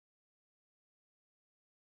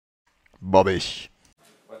Bobbish.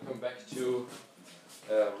 Welcome back to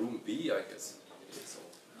room B, I guess it is.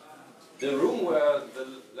 The room where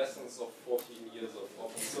the lessons of 14 years of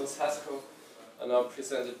open source Haskell are now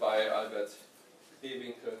presented by Albert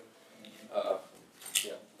Krewinkel.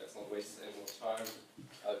 Yeah, let's not waste any more time.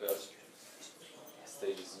 Albert,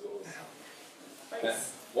 stage is yours.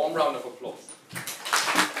 Thanks. Warm round of applause.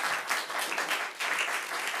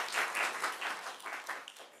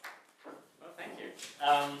 Well, thank you.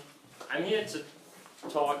 I'm here to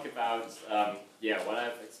talk about what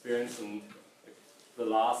I've experienced in the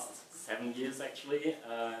last 7 years, actually,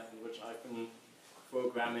 in which I've been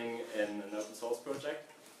programming in an open source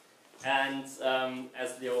project. And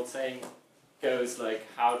as the old saying goes, like,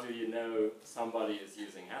 how do you know somebody is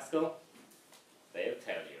using Haskell? They'll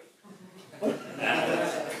tell you.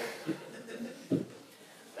 And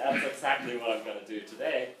that's exactly what I'm going to do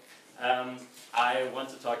today. I want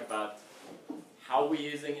to talk about how we're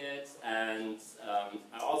using it, and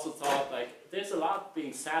I also thought, like, there's a lot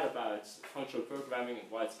being said about functional programming and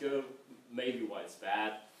why it's good, maybe why it's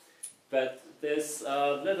bad, but there's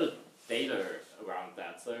little data around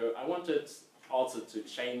that. So I wanted also to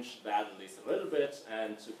change that at least a little bit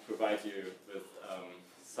and to provide you with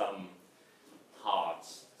some hard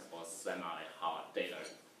or semi-hard data.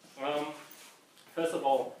 First of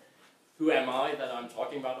all, who am I that I'm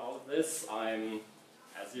talking about all of this? I'm,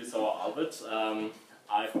 as you saw, Albert.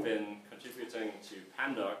 I've been contributing to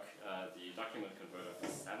pandoc, the document converter, for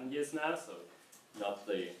 7 years now, so not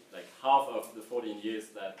the half of the 14 years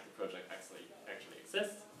that the project actually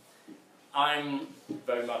exists. I'm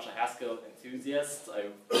very much a Haskell enthusiast. I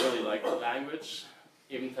really like the language,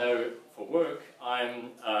 even though for work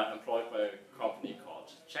I'm employed by a company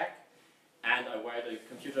called Check, and I write a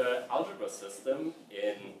computer algebra system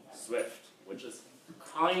in Swift, which is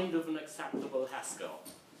kind of an acceptable Haskell.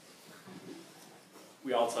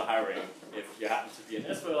 We're also hiring if you happen to be in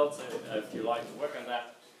Israel, so if you like to work on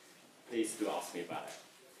that, please do ask me about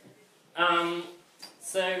it.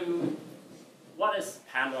 So, what is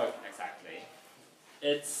pandoc exactly?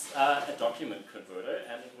 It's a document converter,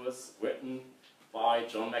 and it was written by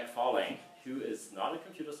John McFarlane, who is not a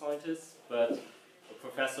computer scientist, but a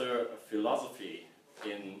professor of philosophy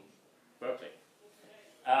in Berkeley.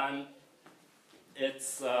 And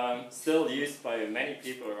it's still used by many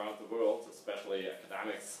people around the world, especially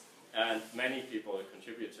academics, and many people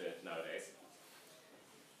contribute to it nowadays.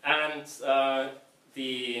 And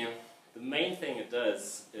the main thing it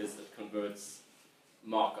does is it converts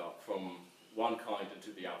markup from one kind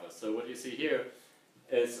into the other. So what you see here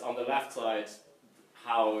is on the left side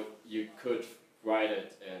how you could write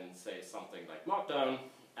it in, say, something like Markdown,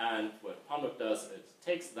 and what pandoc does, it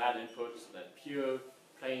takes that input, that pure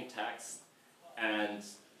plain text, and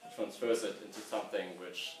transfers it into something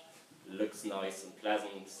which looks nice and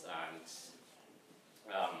pleasant, and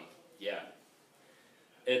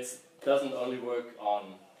it doesn't only work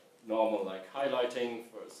on normal like highlighting,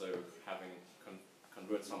 so having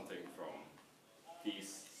convert something from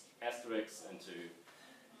these asterisks into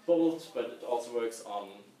bold, but it also works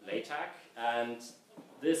on LaTeX, and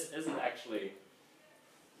this isn't actually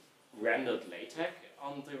rendered LaTeX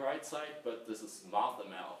on the right side, but this is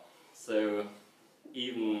mathml. So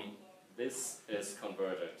even this is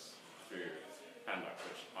converted through pandoc,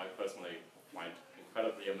 which I personally find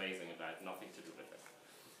incredibly amazing, and I had nothing to do with it.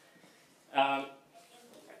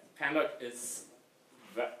 Pandoc is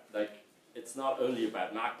it's not only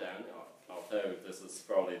about Markdown, although this is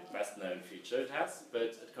probably the best known feature it has, but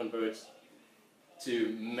it converts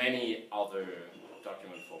to many other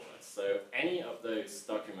document formats. So any of those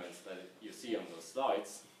documents that you see on those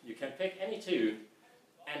slides, you can pick any two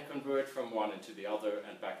and convert from one into the other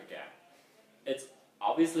and back again. It's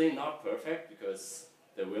obviously not perfect because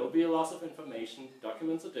there will be a loss of information,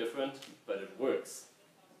 documents are different, but it works.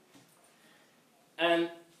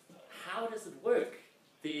 And how does it work?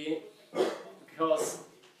 Because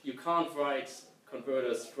you can't write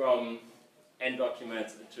converters from n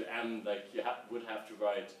documents into m, like you would have to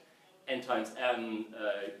write n times m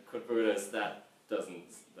converters. That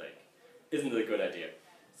isn't a good idea.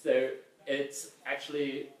 So it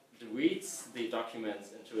actually reads the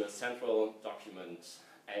documents into a central document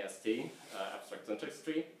AST, abstract syntax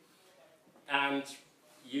tree, and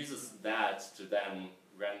uses that to then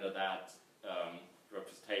render that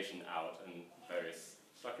representation out in various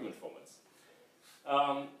document formats.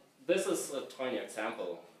 This is a tiny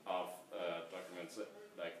example of documents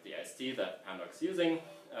like the AST that pandoc is using.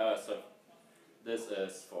 So this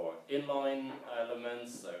is for inline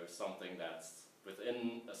elements, so something that's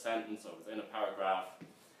within a sentence or within a paragraph.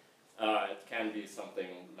 It can be something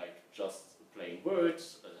like just a plain word,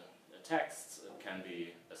 a text, a can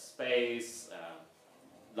be a space,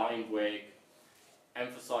 line break,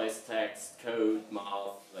 emphasized text, code,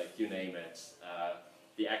 math, like you name it.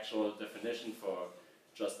 The actual definition for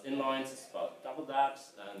just inlines is about double that,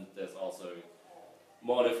 and there's also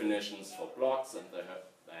more definitions for blocks and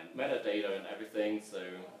metadata and everything. So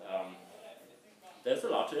there's a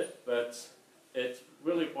lot to it, but it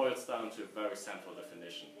really boils down to a very central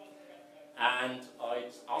definition. And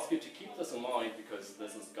I'd ask you to keep this in mind because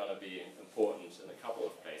this is going to be important in a couple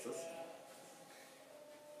of places.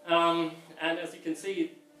 And as you can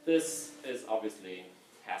see, this is obviously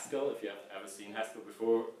Haskell. If you have ever seen Haskell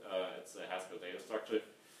before, it's a Haskell data structure.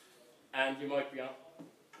 And you might be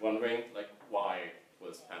wondering, like, why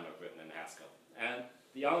was pandoc written in Haskell? And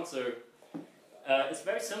the answer is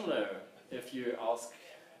very similar if you ask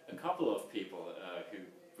a couple of people who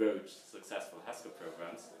wrote successful Haskell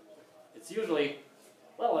programs. It's usually,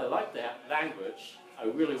 well, I like that language, I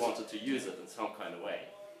really wanted to use it in some kind of way.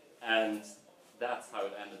 And that's how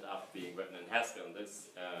it ended up being written in Haskell. And this,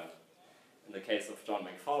 in the case of John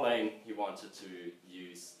McFarlane, he wanted to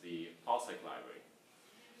use the parsec library.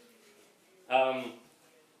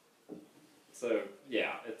 So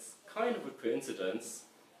yeah, it's kind of a coincidence,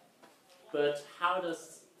 but how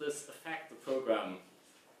does this affect the program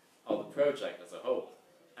or the project as a whole?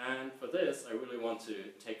 And for this, I really want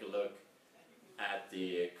to take a look at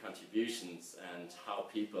the contributions and how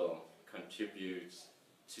people contribute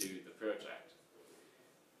to the project.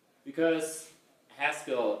 Because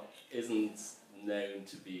Haskell isn't known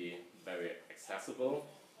to be very accessible,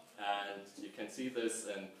 and you can see this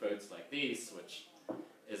in quotes like these, which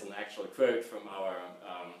is an actual quote from our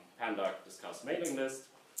pandoc discuss mailing list,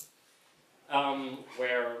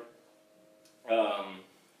 where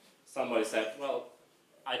somebody said, well,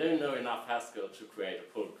 I don't know enough Haskell to create a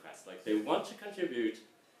pull request. Like, they want to contribute,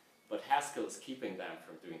 but Haskell is keeping them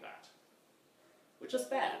from doing that, which is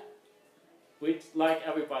bad. We'd like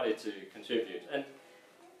everybody to contribute. And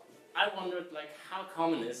I wondered, like, how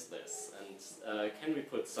common is this? And can we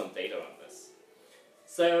put some data on this?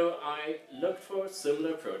 So I looked for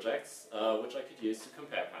similar projects which I could use to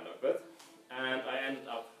compare pandoc with. And I ended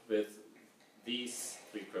up with these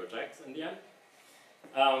 3 projects in the end.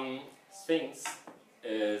 Sphinx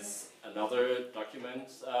is another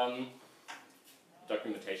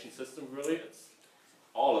documentation system, really.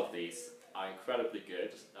 All of these are incredibly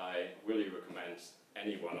good. I really recommend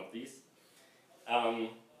any one of these.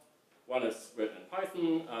 One is written in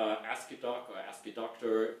Python, AsciiDoc or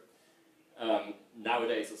AsciiDoctor.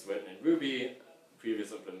 Nowadays it's written in Ruby.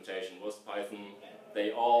 Previous implementation was Python.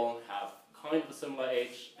 They all have kind of a similar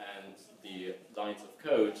age, and the lines of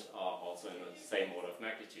code are also in the same order of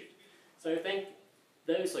magnitude. So I think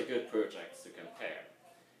those are good projects to compare.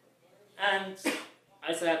 And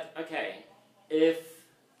I said, okay, if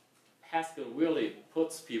Haskell really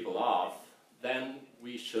puts people off, then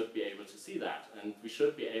we should be able to see that. And we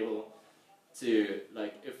should be able to,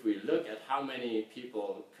 like, if we look at how many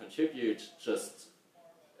people contribute just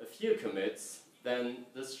a few commits, then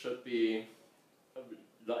this should be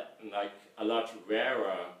like a lot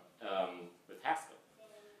rarer with Haskell.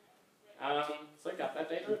 So I got that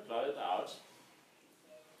data, plotted out.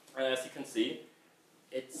 And as you can see,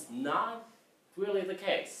 it's not really the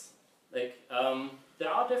case. Like, there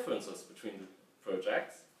are differences between the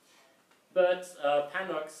projects, but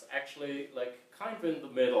pandoc's actually like kind of in the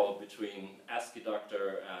middle between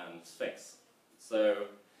AsciiDoctor and Sphinx. So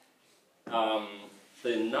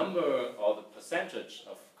the number or the percentage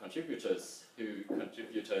of contributors who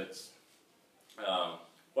contributed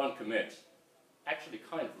one commit actually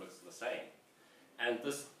kind of looks the same. And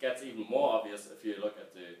this gets even more obvious if you look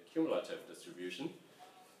at the cumulative distribution,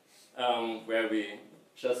 where we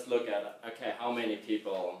just look at, okay, how many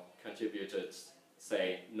people contributed,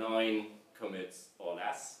 say, 9 commits or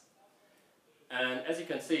less. And as you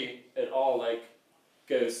can see, it all like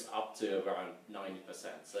goes up to around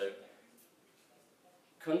 90%. So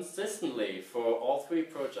consistently for all 3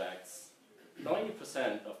 projects,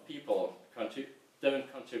 90% of people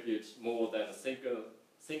don't contribute more than a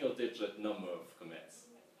single-digit number of commits,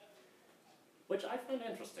 which I find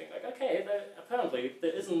interesting. Like, okay, apparently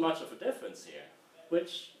there isn't much of a difference here,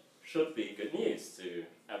 which should be good news to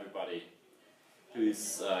everybody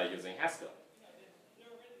who's using Haskell.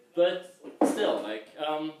 But still, like,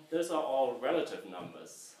 those are all relative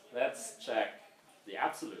numbers. Let's check the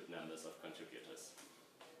absolute numbers of contributors.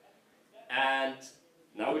 And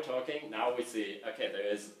now we're talking, now we see, okay, there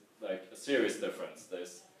is like a serious difference.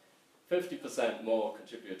 There's 50% more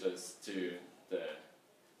contributors to the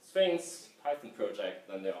Sphinx Python project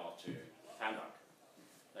than there are to pandoc.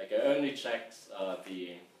 Like, I only checked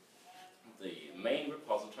the main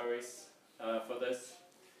repositories for this,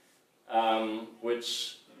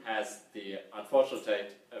 which has the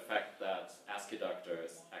unfortunate effect that ASCII doctor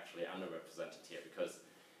is actually underrepresented here, because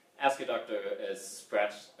ASCII doctor is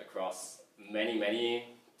spread across many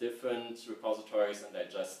different repositories, and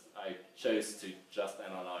I chose to just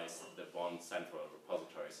analyze the one central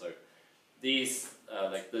repository. So these,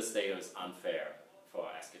 this data is unfair for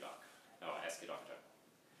ASCII doctor.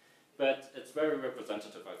 But it's very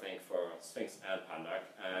representative, I think, for Sphinx and pandoc,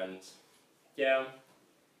 and yeah,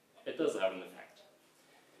 it does have an effect.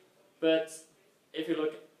 But if you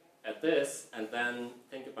look at this and then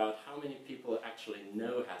think about how many people actually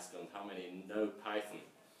know Haskell and how many know Python,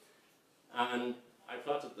 and I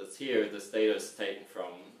plotted this here. This data is taken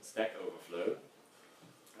from Stack Overflow,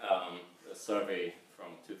 a survey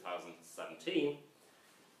from 2017,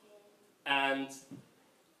 and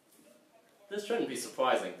this shouldn't be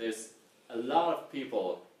surprising. There's a lot of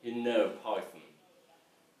people who know Python.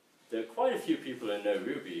 There are quite a few people who know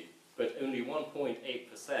Ruby, but only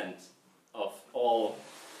 1.8% of all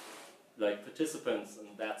participants in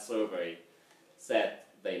that survey said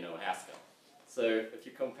they know Haskell. So if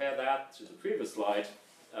you compare that to the previous slide,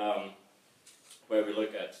 where we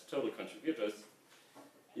look at total contributors,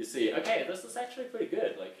 you see, okay, this is actually pretty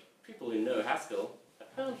good. People who know Haskell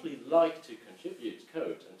apparently like to contribute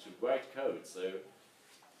code and to write code, so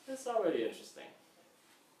it's already interesting.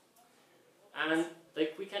 And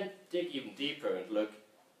we can dig even deeper and look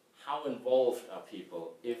how involved are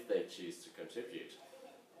people if they choose to contribute.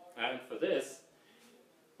 And for this,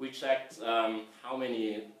 we checked how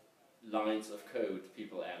many lines of code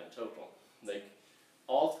people add in total.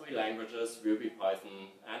 All three languages, Ruby, Python,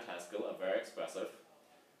 and Haskell, are very expressive.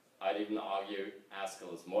 I'd even argue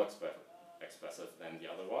Haskell is more expressive than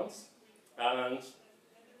the other ones. And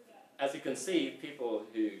as you can see, people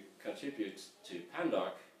who contribute to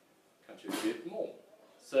pandoc contribute more.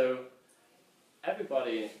 So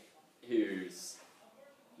everybody who's,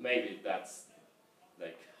 maybe that's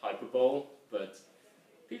hyperbole, but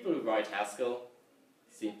people who write Haskell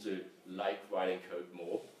seem to like writing code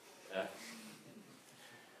more,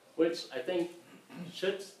 which I think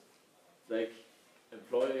should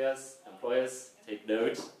employers take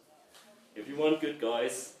note. If you want good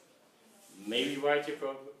guys, maybe write your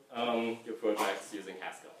projects using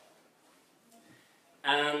Haskell.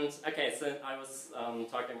 And okay, so I was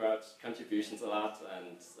talking about contributions a lot,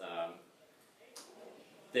 and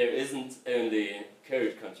there isn't only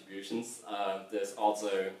code contributions. There's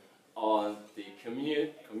also all the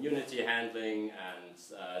community handling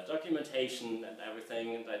and documentation and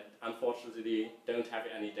everything. And I unfortunately don't have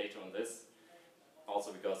any data on this,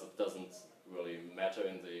 also because it doesn't really matter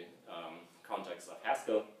in the context of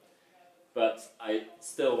Haskell. But I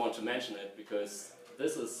still want to mention it because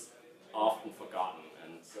this is often forgotten,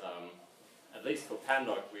 and at least for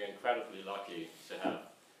pandoc, we're incredibly lucky to have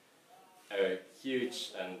a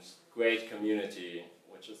huge and great community,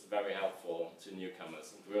 which is very helpful to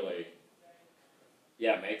newcomers and really,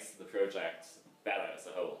 makes the project better as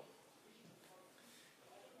a whole.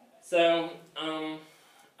 So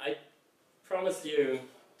I promised you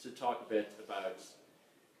to talk a bit about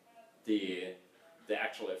the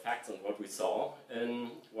actual effects and what we saw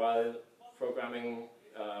while programming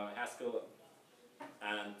Haskell,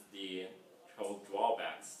 and the whole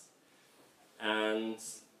drawbacks. And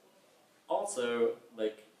also,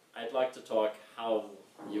 I'd like to talk how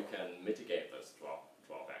you can mitigate those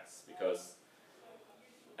drawbacks, because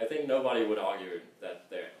I think nobody would argue that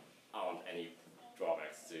there aren't any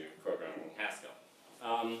drawbacks to programming Haskell.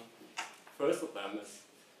 First of them is,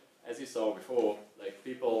 as you saw before,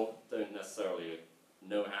 people don't necessarily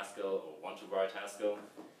know Haskell or want to write Haskell.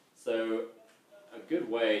 So a good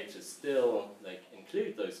way to still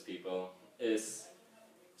include those people is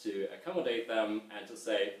to accommodate them and to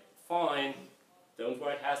say, fine, don't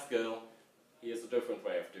write Haskell, here's a different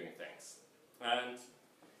way of doing things. And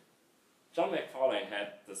John McFarlane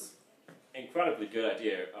had this incredibly good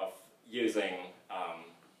idea of using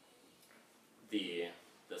the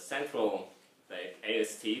central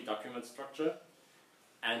AST document structure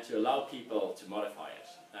and to allow people to modify it.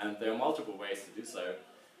 And there are multiple ways to do so.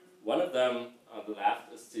 One of them on the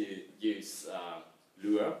left is to use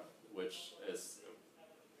Lua, which is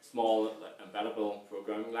a small embeddable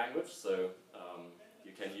programming language. So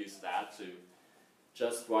you can use that to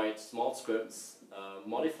just write small scripts,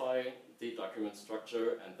 modify the document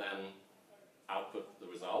structure, and then output the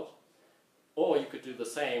result. Or you could do the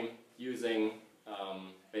same using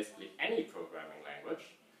basically any programming language,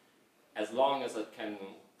 as long as it can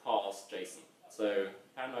parse JSON. So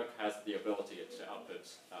pandoc has the ability to output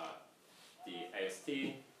the AST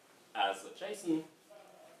as a JSON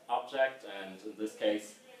object, and in this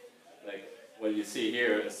case, what you see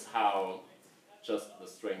here is how just the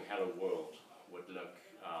string hello world would look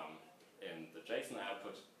in the JSON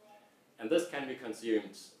output. And this can be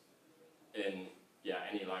consumed in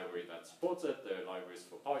any library that supports it. There are libraries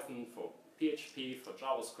for Python, for PHP, for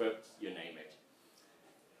JavaScript, you name it.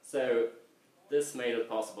 So this made it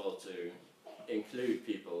possible to include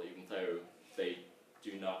people even though they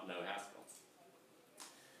do not know Haskell.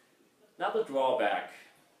 Now the drawback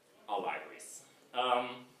are libraries.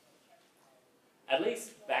 At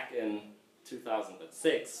least back in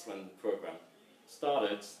 2006, when the program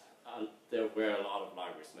started, there were a lot of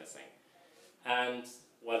libraries missing. And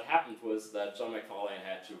what happened was that John McFarlane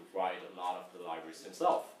had to write a lot of the libraries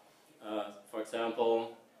himself. For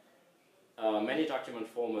example, many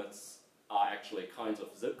document formats are actually kinds of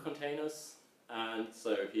zip containers, and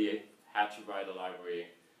so he had to write a library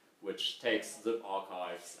which takes zip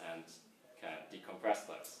archives and can decompress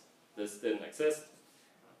those. This didn't exist.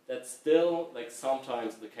 That's still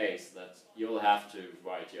sometimes the case that you'll have to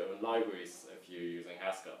write your own libraries if you're using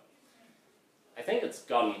Haskell. I think it's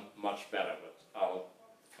gotten much better, but I'll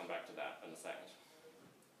come back to that in a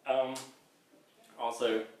second.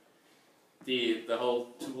 Also, the whole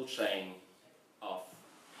tool chain of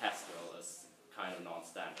Haskell is kind of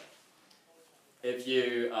non-standard. If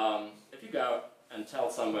you go and tell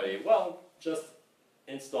somebody, well, just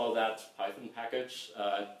install that Python package,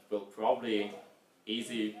 it will probably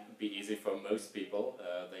be easy for most people.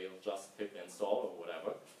 They'll just pick install or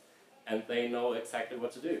whatever, and they know exactly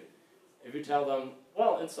what to do. If you tell them,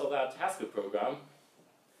 well, install that Haskell program,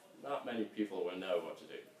 not many people will know what to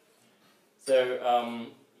do. So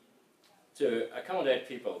to accommodate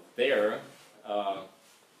people there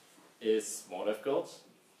is more difficult.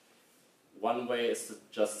 One way is to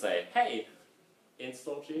just say, hey,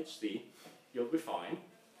 install GHC, you'll be fine.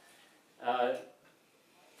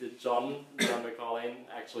 John McFarlane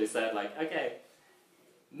actually said, okay,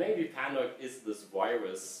 maybe pandoc is this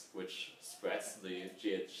virus which spreads the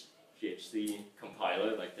GHC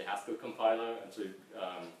compiler, like the Haskell compiler, into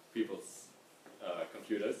people's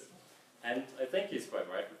computers. And I think he's quite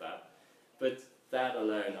right with that. But that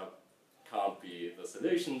alone can't be the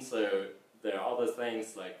solution, so there are other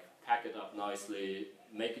things like pack it up nicely,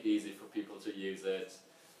 make it easy for people to use it,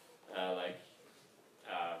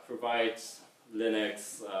 provide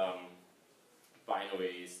Linux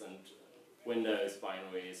binaries and Windows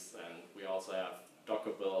binaries, and we also have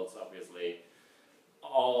Docker builds, obviously,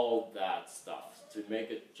 all that stuff to make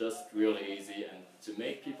it just really easy and to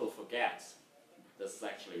make people forget this is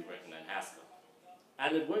actually written in Haskell.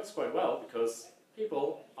 And it works quite well because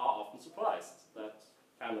people are often surprised that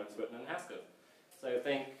pandoc is written in Haskell. So I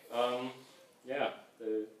think,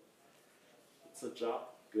 it's a job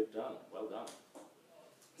good done, well done.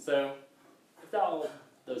 So if there are all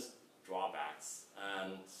those drawbacks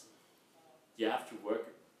and you have to work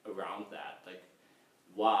around that,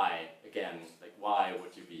 why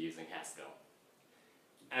would you be using Haskell?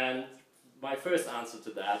 And my first answer to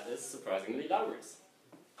that is surprisingly libraries.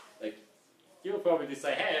 You'll probably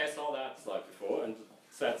say, hey, I saw that slide before and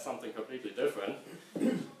said something completely different.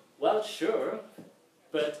 Well, sure,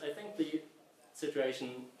 but I think the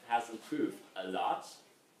situation has improved a lot,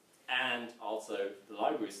 and also the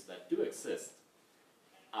libraries that do exist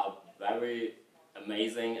are very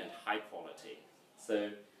amazing and high quality.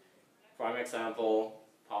 So, prime example,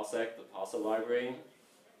 Parsec, the parser library,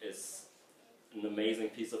 is an amazing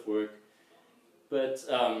piece of work. But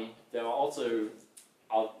there are also,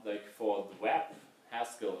 for the web,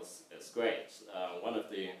 Haskell is great. One of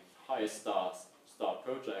the highest start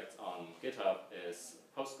projects on GitHub is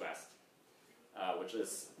Postgres, which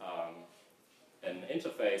is an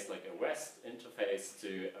interface, like a REST interface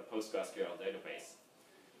to a PostgreSQL database.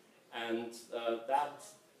 And that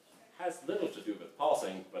has little to do with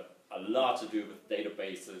parsing, but a lot to do with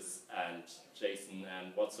databases and JSON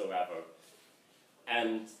and whatsoever.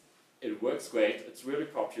 And it works great, it's really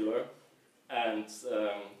popular. And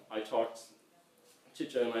I talked to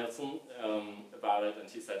Joe Nelson about it, and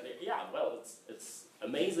he said, yeah, well, it's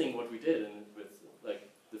amazing what we did with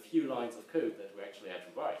the few lines of code that we actually had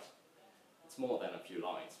to write. It's more than a few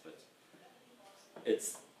lines, but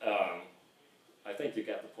it's, I think you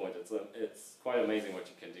get the point. It's quite amazing what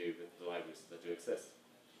you can do with the libraries that do exist.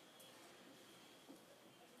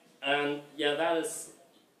 And yeah, that is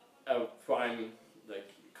a prime,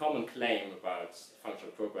 common claim about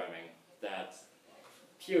functional programming, that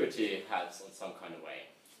purity helps in some kind of way.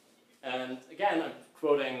 And again, I'm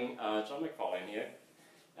quoting John McFarlane here.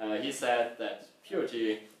 He said that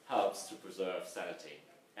purity helps to preserve sanity.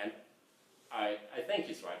 And I think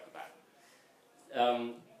he's right with that.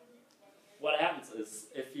 What happens is,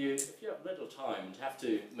 if you have little time and have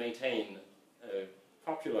to maintain a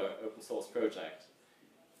popular open source project,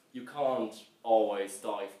 you can't always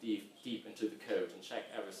dive deep into the code and check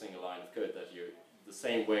every single line of code that you, the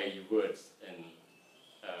same way you would in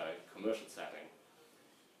a commercial setting.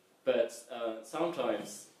 But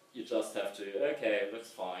sometimes you just have to, okay, it looks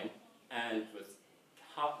fine, and with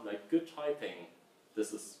good typing,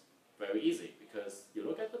 this is very easy, because you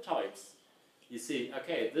look at the types, you see,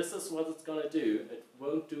 okay, this is what it's going to do. It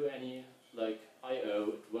won't do any I/O,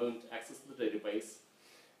 it won't access the database,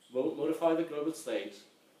 won't modify the global state,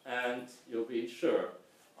 and you'll be sure,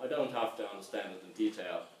 I don't have to understand it in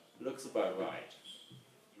detail. Looks about right.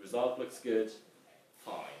 Result looks good,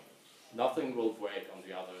 fine. Nothing will break on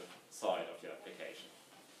the other side of your application.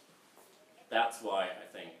 That's why I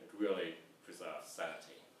think it really preserves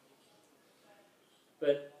sanity.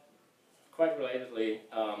 But quite relatedly,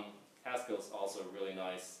 Haskell is also really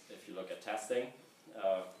nice if you look at testing.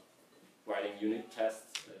 Writing unit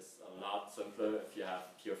tests is a lot simpler if you have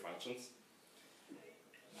pure functions.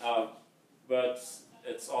 But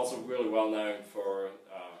it's also really well known for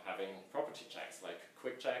having property checks, like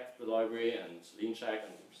quick check, the library, and lean check,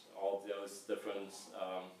 and all those different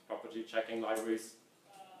property checking libraries.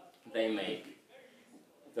 They make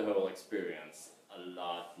the whole experience a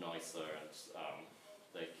lot nicer, and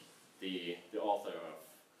like the author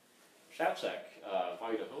of ShareCheck,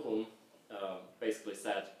 Vaida Hoban, basically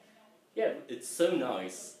said, yeah, it's so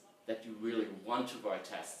nice that you really want to write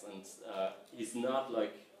tests, and he's not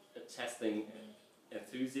like a testing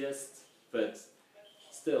enthusiast, but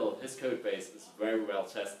still his code base is very well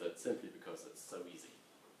tested simply because it's so easy.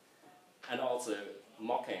 And also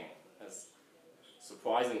mocking is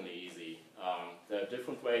surprisingly easy. There are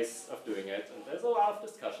different ways of doing it, and there's a lot of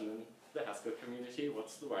discussion in the Haskell community,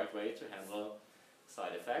 what's the right way to handle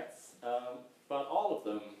side effects, but all of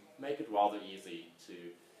them make it rather easy to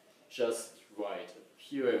just write a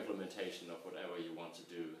pure implementation of whatever you want to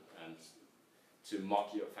do, and to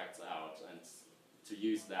mock your effects out, and to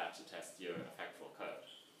use that to test your effectful code.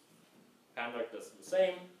 Pandoc does the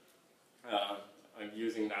same. I'm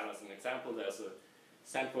using that as an example. There's a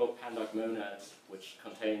central pandoc monad which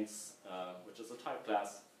contains, which is a type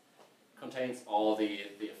class, contains all the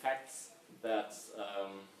effects that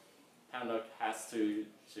pandoc has to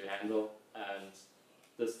handle, and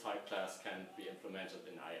this type class can be implemented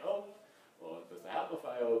in I/O, or with the help of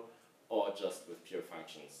I/O, or just with pure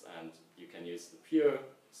functions, and you can use the pure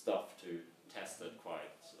stuff to test it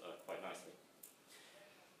quite nicely.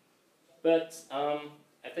 But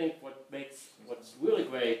I think what's really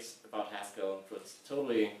great about Haskell, what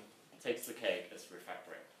totally takes the cake, is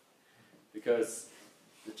refactoring, because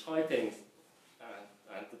the typing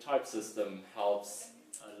and the type system helps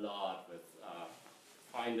a lot with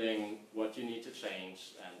finding what you need to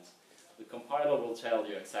change, and the compiler will tell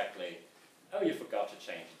you exactly, oh, you forgot to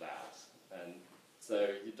change that. And so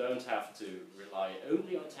you don't have to rely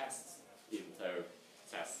only on tests, even though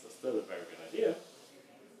tests are still a very good idea,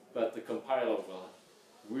 but the compiler will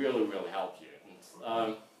really, really help you.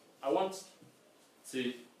 And I want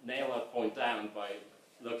to nail that point down by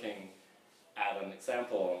looking at an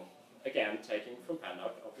example, again, taking from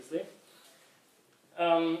pandoc, obviously,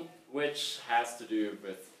 which has to do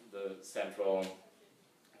with the central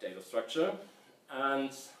data structure.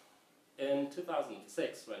 And in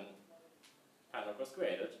 2006, when pandoc was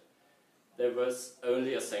created, there was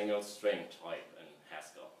only a single string type in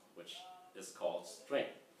Haskell, which is called string.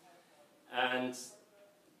 And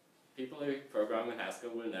people who program in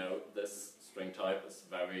Haskell will know this string type is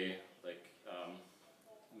very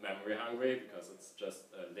memory hungry, because it's just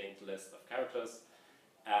a linked list of characters.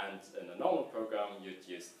 And in a normal program, you'd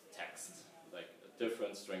use text, like a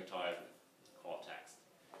different string type called text.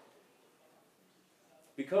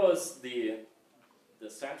 Because the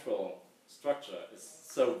central structure is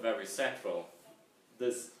so very central,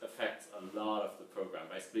 this affects a lot of the program.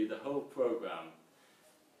 Basically, the whole program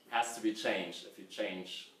has to be changed if you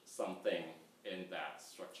change something in that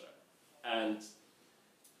structure. And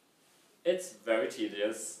it's very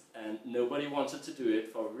tedious, and nobody wanted to do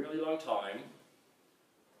it for a really long time,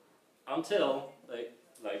 until,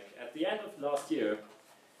 like at the end of last year,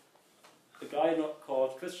 a guy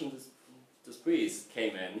called Christian Desprez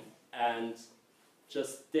came in and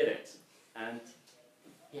just did it. And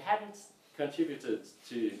he hadn't contributed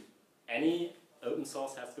to any open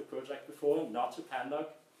source Haskell project before, not to pandoc.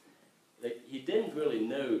 He didn't really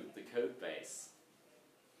know the code base.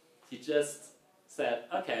 He just said,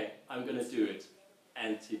 okay, I'm going to do it.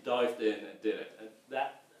 And he dived in and did it. And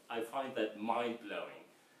that, I find that mind-blowing,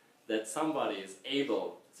 that somebody is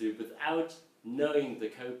able to, without knowing the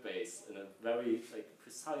code base in a very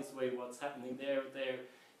precise way, what's happening there,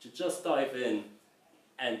 to just dive in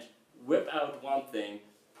and whip out one thing,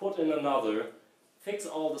 put in another, fix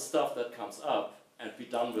all the stuff that comes up, and be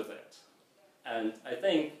done with it. And I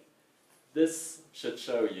think this should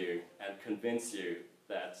show you and convince you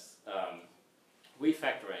that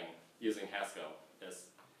refactoring using Haskell is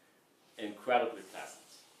incredibly pleasant.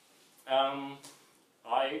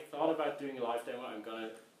 I thought about doing a live demo. I'm going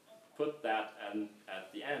to put that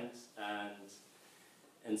at the end, and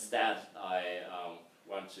instead I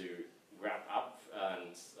want to wrap up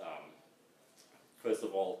and first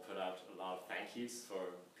of all put out a lot of thank yous for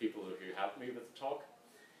people who helped me with the talk.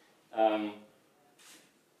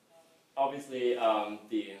 Obviously,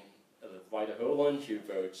 the Wider Holland, who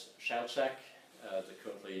wrote Shellcheck, the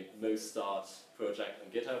currently most start project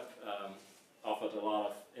on GitHub, offered a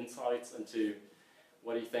lot of insights into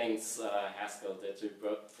what he thinks Haskell did to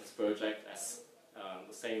his project, as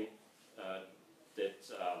the same did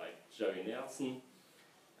like Joey Nielsen.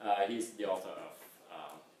 He's the author of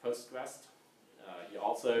Postgres. He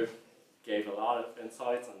also gave a lot of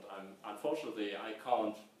insights, and unfortunately I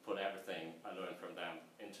can't put everything I learned from them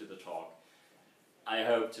into the talk. I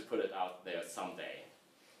hope to put it out there someday,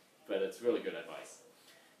 but it's really good advice.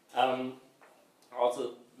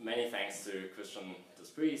 Also, many thanks to Christian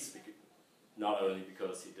Despres, not only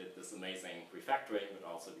because he did this amazing refactoring, but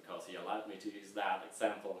also because he allowed me to use that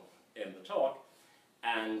example in the talk.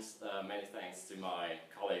 And many thanks to my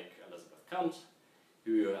colleague Elizabeth Kunt,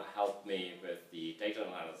 who helped me with the data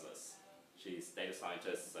analysis. She's a data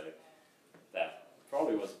scientist, so that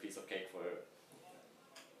probably was a piece of cake for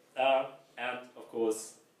her. And of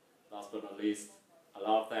course, last but not least, a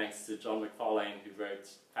lot of thanks to John McFarlane, who wrote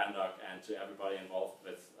pandoc, and to everybody involved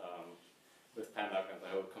with pandoc and the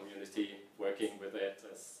whole community. Working with it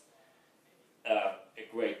is a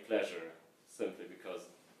great pleasure, simply because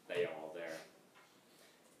they are all there.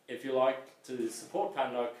 If you like to support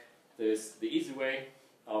pandoc, there's the easy way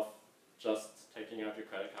of just taking out your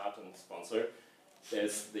credit card and sponsor.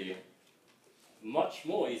 There's the much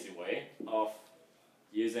more easy way of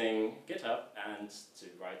using GitHub and to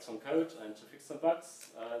write some code and to fix some bugs.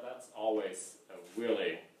 That's always a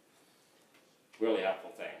really, really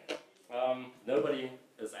helpful thing. Nobody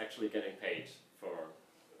is actually getting paid for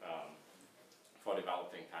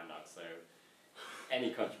developing pandoc, so any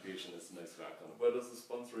contribution is most welcome. Where does the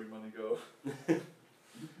sponsoring money go?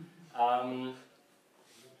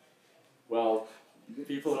 Well,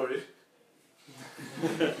 people. Sorry. I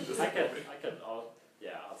can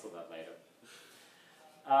answer that later.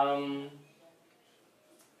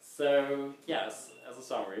 So yes, as a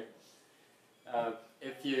summary,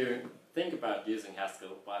 if you think about using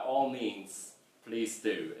Haskell, by all means, please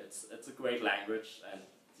do. It's a great language, and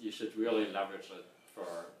you should really leverage it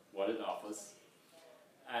for what it offers.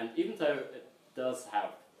 And even though it does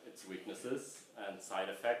have its weaknesses and side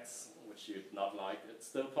effects, which you'd not like, it's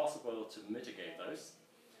still possible to mitigate those.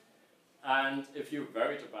 And if you're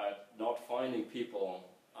worried about not finding people,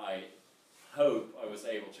 I hope I was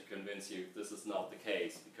able to convince you this is not the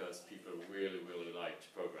case, because people really, really like to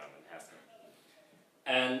program in Haskell.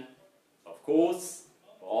 And of course,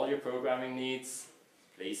 for all your programming needs,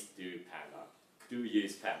 please do pandoc. Do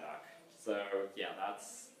use pandoc. So yeah,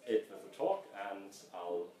 that's it for the talk, and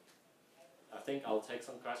I think I'll take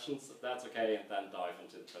some questions if that's okay, and then dive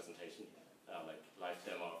into the presentation, like live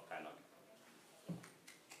demo of pandoc.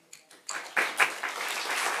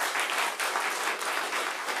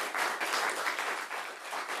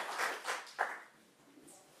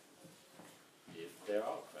 If there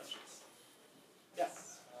are questions.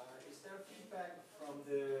 Yes? Is there feedback from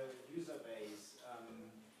the user base?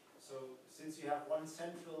 So since you have one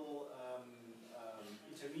central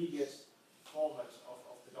intermediate format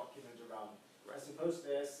of the document around, I suppose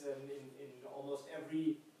there's in almost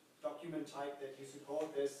every document type that you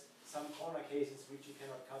support, there's some corner cases which you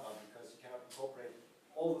cannot cover because you cannot incorporate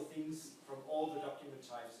all the things from all the document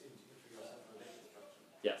types into your central data structure.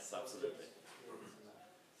 Yes, absolutely.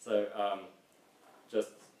 So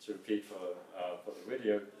just to repeat for the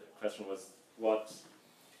video, the question was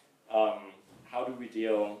how do we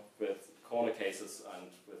deal with corner cases and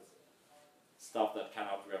with stuff that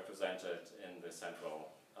cannot be represented in the central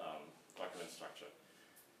document structure?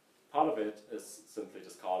 Part of it is simply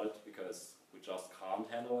discarded because we just can't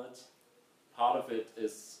handle it. Part of it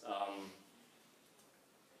is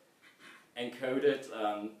encoded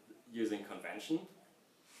using convention,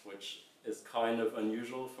 which is kind of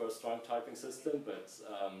unusual for a strong typing system, but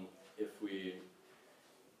if we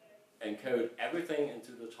encode everything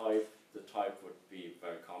into the type would be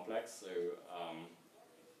very complex. So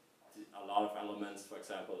a lot of elements, for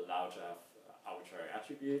example, allow to have arbitrary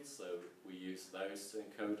attributes, so we use those to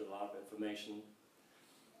encode a lot of information.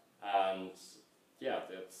 And yeah,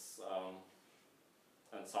 that's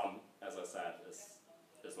and some, as I said, is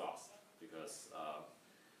lost because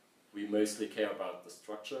we mostly care about the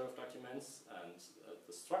structure of documents, and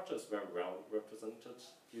the structure is very well represented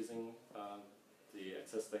using the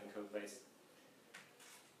existing code base.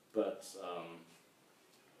 But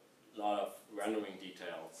a lot of rendering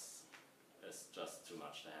details is just too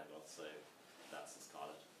much to handle, so that's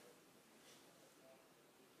discarded.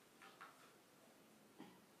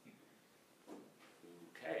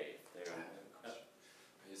 Okay, there.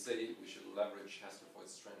 You say we should leverage Haskell for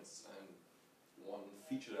its strengths, and one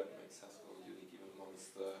feature that makes Haskell unique even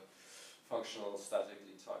amongst the functional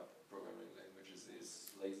statically typed programming languages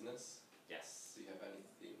is laziness. Yes. Do you have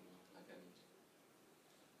anything, like any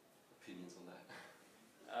opinions on that?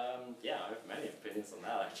 Yeah, I have many opinions on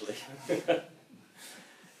that actually.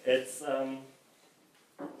 It's I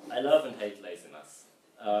love and hate laziness.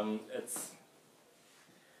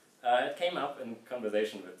 It came up in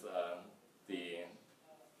conversation with the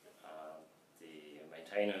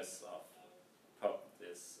maintainers of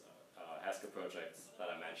this Haskell projects that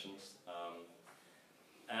I mentioned,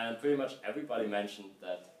 and pretty much everybody mentioned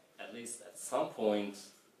that at least at some point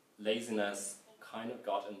laziness kind of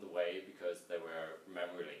got in the way because there were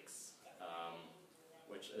memory leaks,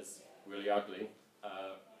 which is really ugly.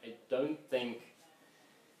 I don't think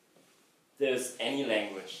there's any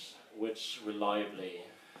language which reliably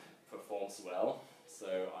performs well,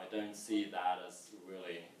 so I don't see that as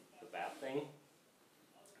really the bad thing.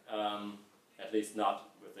 At least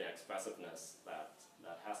not with the expressiveness that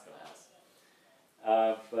Haskell has.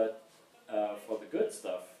 But for the good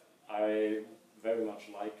stuff, I very much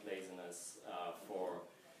like laziness for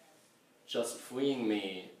just freeing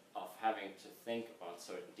me of having to think about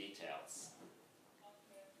certain details.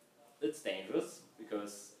 It's dangerous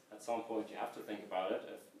because at some point you have to think about it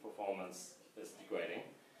if performance is degrading.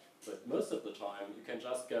 But most of the time you can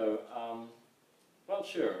just go, well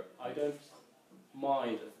sure, I don't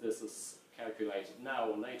mind if this is calculated now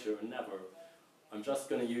or later or never. I'm just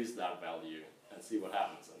going to use that value and see what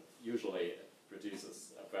happens. And usually it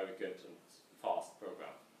produces a very good and fast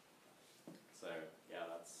program. So yeah,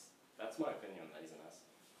 that's my opinion on laziness.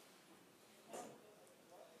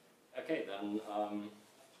 Okay, then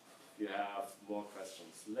if you have more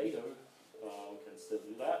questions later, we can still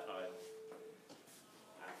do that. I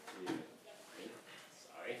have to,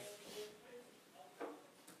 sorry.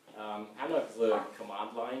 pandoc is a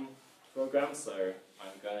command line program, so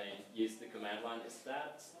I'm going to use the command line. Is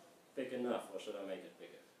that big enough, or should I make it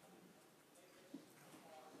bigger?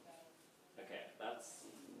 Okay, that's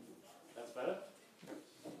better.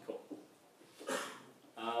 Cool.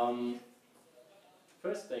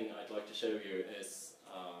 First thing I'd like to show you is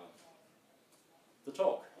the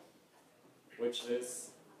talk, which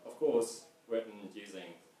is, of course, written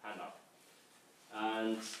using pandoc.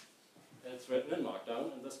 And it's written in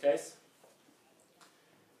Markdown in this case.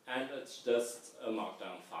 And it's just a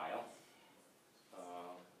Markdown file.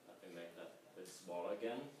 Let me make that a bit smaller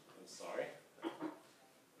again. I'm sorry.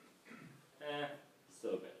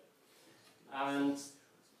 Still a bit. And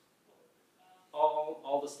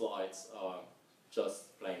all the slides are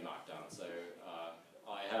just plain Markdown. So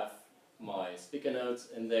I have my speaker notes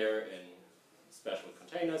in there in special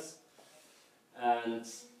containers. And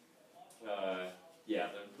yeah,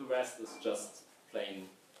 the rest is just plain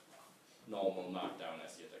normal Markdown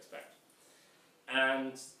as you'd expect.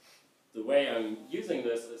 And the way I'm using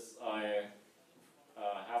this is I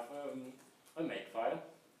have a makefile,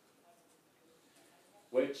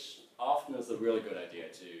 which often is a really good idea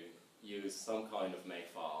to use some kind of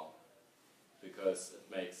makefile because it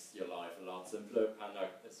makes your life a lot simpler.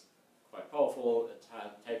 pandoc is quite powerful, it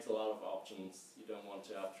takes a lot of options, you don't want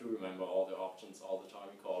to have to remember all the options all the time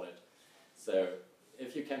you call it. So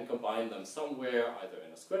if you can combine them somewhere, either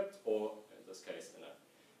in a script or in this case in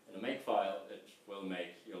a makefile, it will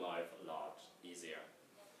make your life a lot easier.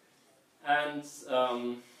 And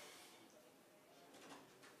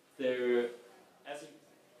there, as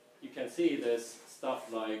you can see, there's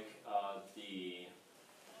stuff like I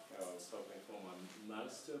was hoping for my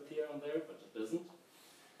mouse to appear on there, but it doesn't.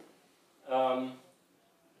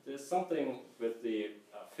 There's something with the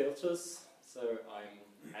filters, so I'm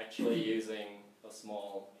actually using a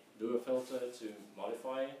small Lua filter to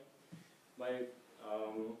modify my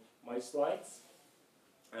my slides,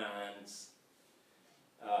 and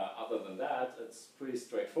other than that, it's pretty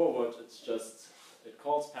straightforward. It's just it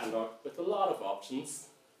calls pandoc with a lot of options.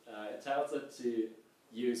 It tells it to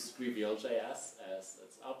use Krewinkel.js as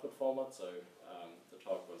its output format, so the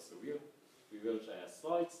talk was the Krewinkel.js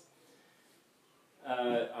slides.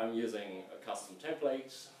 I'm using a custom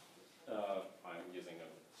template. I'm using a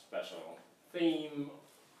special theme.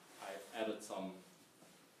 I've added some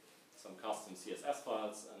CSS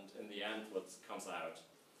files, and in the end what comes out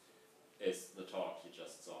is the talk you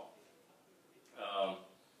just saw.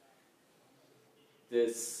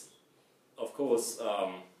 This, of course,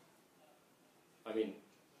 I mean,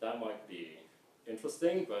 that might be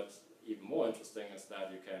interesting, but even more interesting is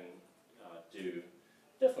that you can do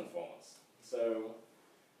different formats. So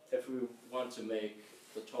if we want to make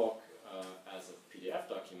the talk as a PDF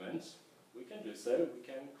document, we can do so. We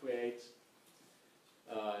can create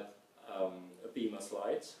a Beamer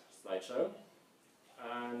slideshow,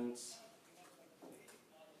 and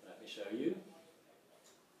let me show you,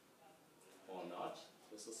 or not.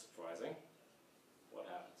 This is surprising. What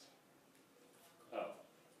happens? Oh,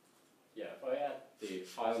 yeah, if I add the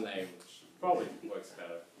file name, which probably works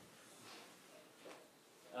better.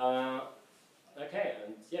 Okay,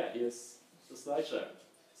 and yeah, here's the slideshow.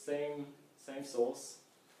 Same source,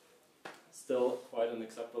 still quite an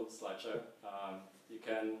acceptable slideshow.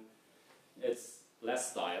 It's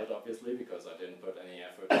less styled, obviously, because I didn't put any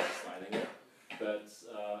effort into styling it, but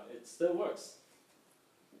it still works.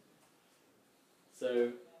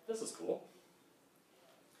 So this is cool.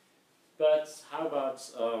 But how about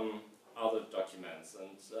other documents?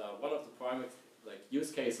 And one of the primary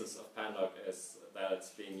use cases of pandoc is that it's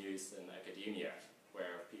being used in academia,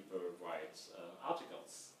 where people write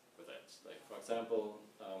articles with it. Like, for example,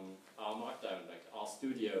 R Markdown, like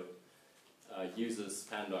RStudio, uses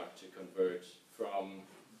pandoc to convert from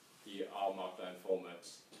the R Markdown format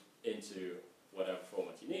into whatever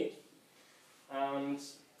format you need. And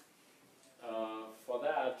for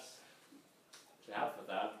that, we have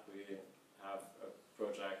a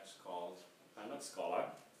project called Pandoc Scholar,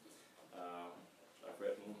 I've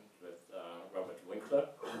written with Robert Winkler.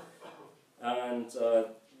 And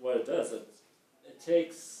what it does, it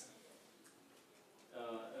takes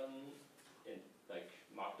in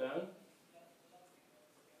Markdown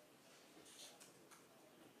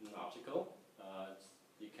an article.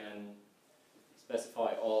 You can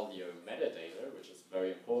specify all your metadata, which is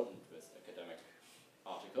very important with academic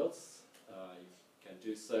articles. You can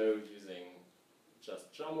do so using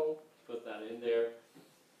just YAML, put that in there.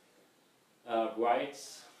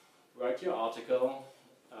 Write your article.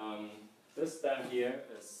 This down here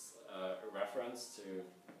is a reference to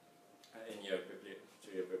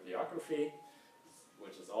your bibliography,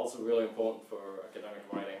 which is also really important for academic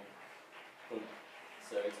writing.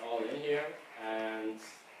 So it's all in here, and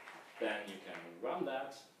then you can run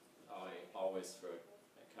that. I always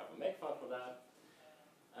have a makefile for that,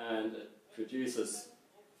 and it produces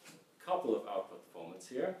a couple of output formats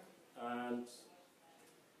here, and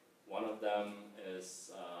one of them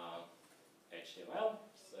is HTML,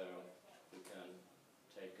 so we can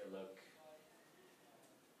take a look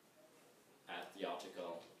at the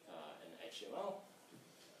article in HTML.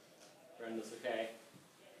 Renders okay.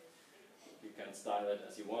 You can style it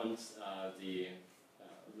as you want.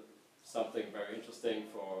 Something very interesting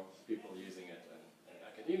for people using it in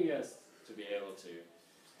academia is to be able to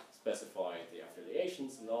specify the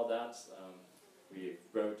affiliations and all that. We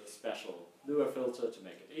wrote a special Lua filter to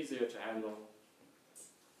make it easier to handle.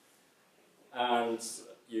 And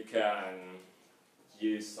you can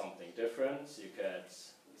use something different. You could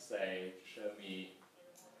say, show me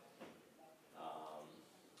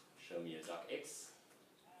a docx,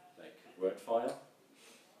 like Word file.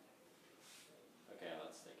 Okay,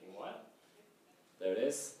 that's taking a while. There it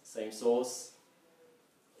is, same source.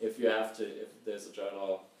 If there's a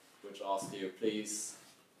journal which asks you, please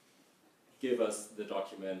give us the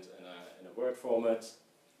document in a Word format,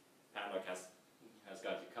 pandoc has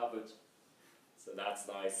got you covered. So that's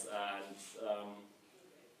nice. And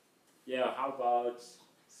yeah, how about,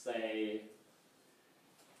 say,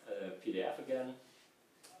 a PDF again?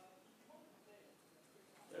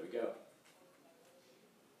 There we go.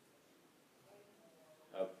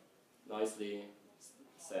 Nicely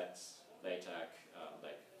set LaTeX,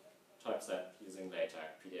 typeset using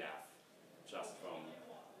LaTeX PDF, just from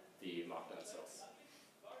the Markdown source.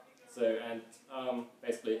 So, and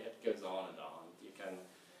basically it goes on and on.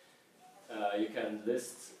 You can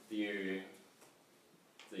list the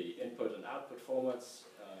input and output formats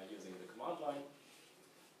using the command line.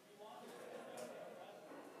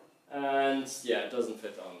 And yeah, it doesn't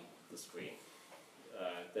fit on the screen.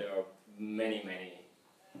 There are many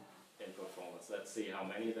input formats. Let's see how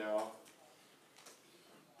many there are.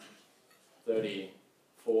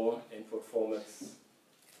 34 input formats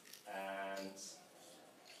and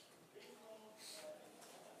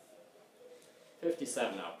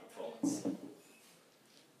 57 output formats.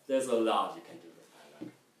 There's a lot you can do with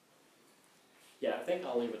pandoc. Yeah, I think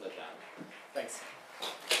I'll leave it at that. Thanks.